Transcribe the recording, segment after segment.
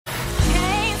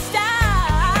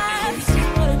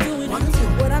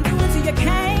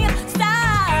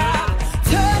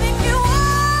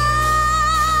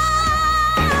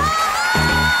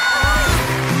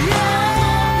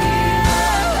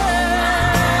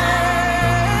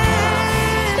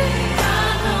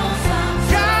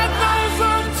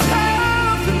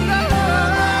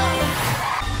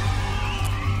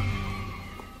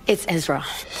It's Ezra.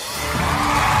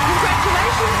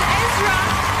 Congratulations, Ezra.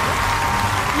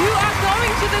 You are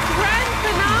going to the grand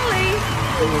finale.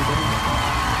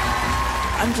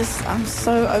 I'm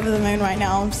so over the moon right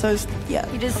now. I'm so, yeah.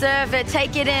 You deserve it.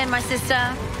 Take it in, my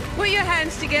sister. Put your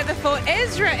hands together for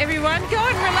Ezra, everyone. Go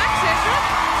and relax, Ezra.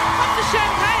 Pop the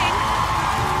champagne.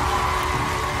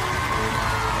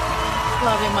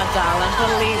 Love you, my darling.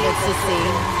 Believe it, sissy.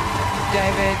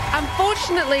 David,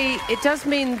 unfortunately, it does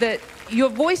mean that your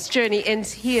voice journey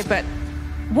ends here, but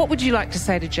what would you like to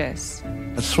say to Jess?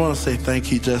 I just want to say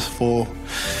thank you, Jess, for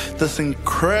this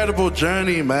incredible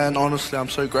journey, man. Honestly, I'm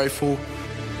so grateful.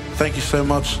 Thank you so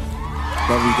much.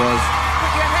 Love you guys.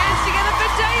 Put your hands together for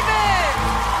David.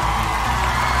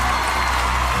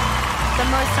 The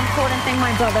most important thing,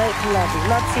 my brother, is love you.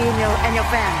 Love to you and your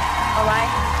family, all right?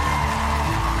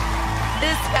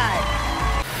 This guy.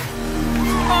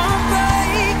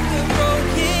 Unbreak the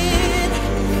broken,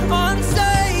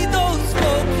 unsay those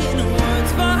spoken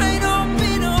words, find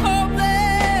open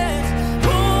hopeless,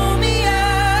 pull me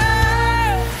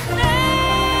out,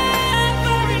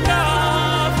 never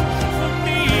enough for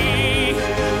me,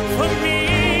 for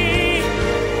me,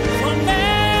 for me.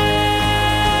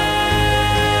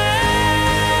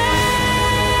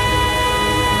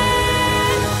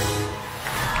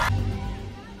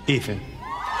 Ethan.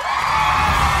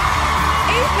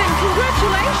 Ethan,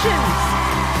 congratulations.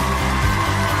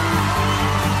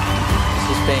 This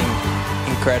has been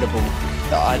incredible.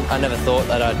 I never thought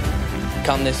that I'd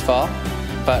come this far,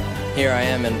 but here I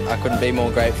am and I couldn't be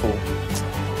more grateful.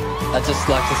 I'd just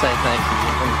like to say thank you.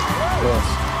 And of course,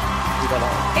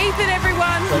 Ethan,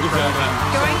 everyone,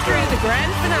 going through the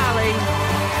grand finale.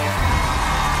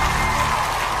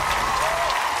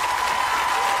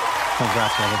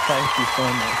 Congrats, man. Thank you so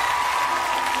much.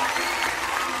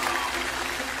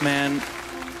 Man,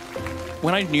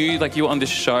 when I knew like you were on this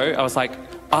show, I was like,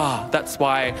 that's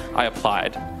why I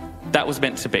applied. That was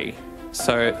meant to be.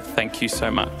 So thank you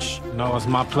so much. No, it's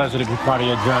my pleasure to be part of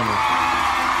your journey.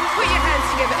 Put your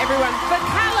hands together, everyone, for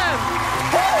Callum.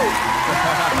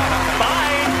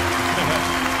 Bye.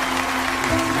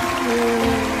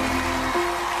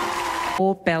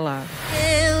 Or Bella.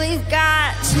 Yeah, we've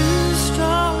got two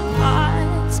strong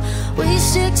hearts. We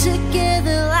stick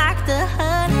together like the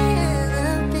honey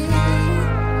and the bee.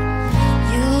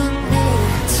 You and me.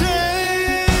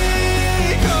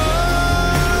 Take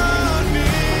on me.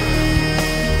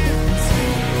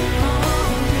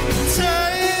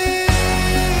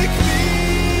 Take me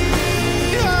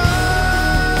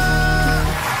home.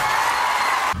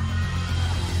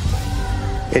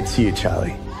 It's you,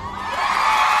 Charlie.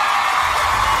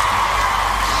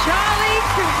 Charlie,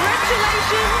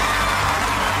 congratulations.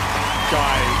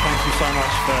 Guy, thank you so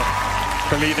much for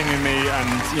believing in me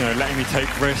and letting me take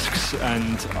risks,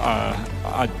 and I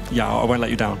won't let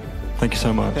you down. Thank you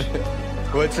so much.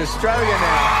 Well, it's Australia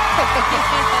now.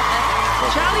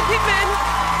 Charlie Pittman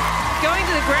going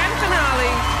to the grand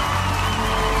finale.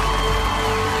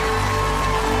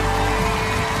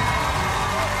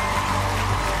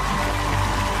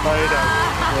 How you doing?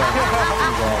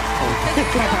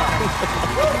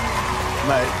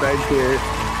 Mate, thank you.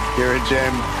 You're a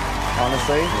gem,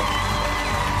 honestly.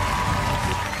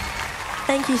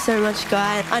 Thank you so much,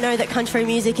 Guy. I know that country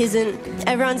music isn't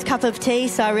everyone's cup of tea,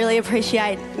 so I really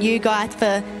appreciate you guys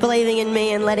for believing in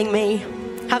me and letting me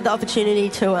have the opportunity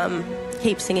to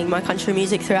keep singing my country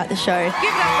music throughout the show. Give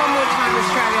that one more time,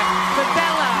 Australia, for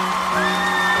Bella.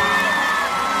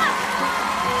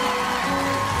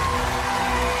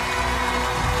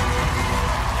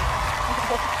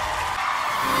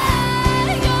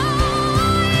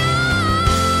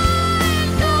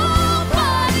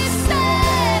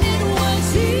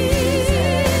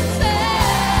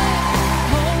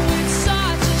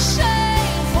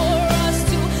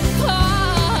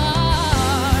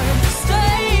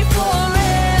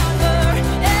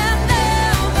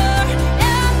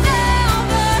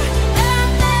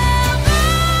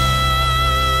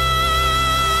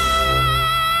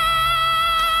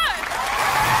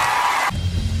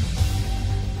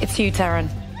 It's you, Tarryn.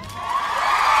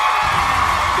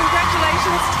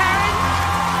 Congratulations, Tarryn.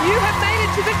 You have made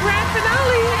it to the grand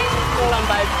finale. Well done,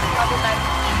 babe. Well done, babe.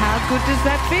 How good does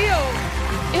that feel?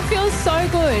 It feels so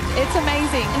good. It's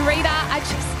amazing. And Rita,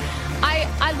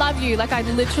 I love you. Like, I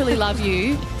literally love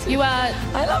you. You are...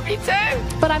 I love you too.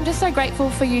 But I'm just so grateful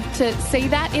for you to see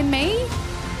that in me.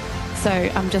 So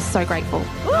I'm just so grateful.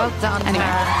 Well done, Anyway.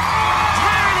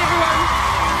 Tarryn, everyone.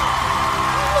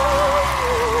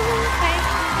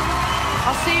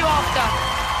 I'll see you after.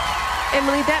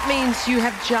 Emily, that means you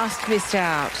have just missed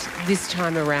out this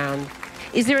time around.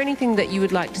 Is there anything that you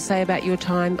would like to say about your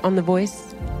time on The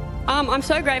Voice? I'm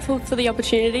so grateful for the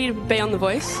opportunity to be on The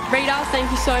Voice. Rita, thank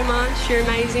you so much. You're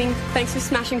amazing. Thanks for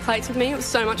smashing plates with me. It was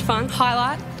so much fun.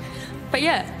 Highlight. But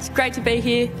yeah, it's great to be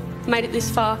here. Made it this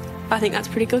far. I think that's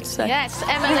pretty good to say. Yes,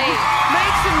 Emily.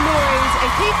 Make some noise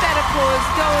and keep that applause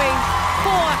going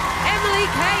for Emily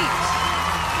Kate.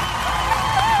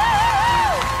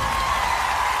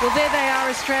 Well, there they are,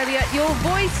 Australia. Your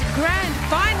Voice Grand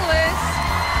Finalists,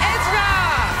 Ezra,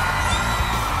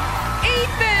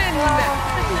 Ethan,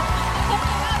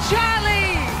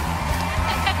 Charlie,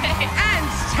 and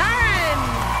Tarryn.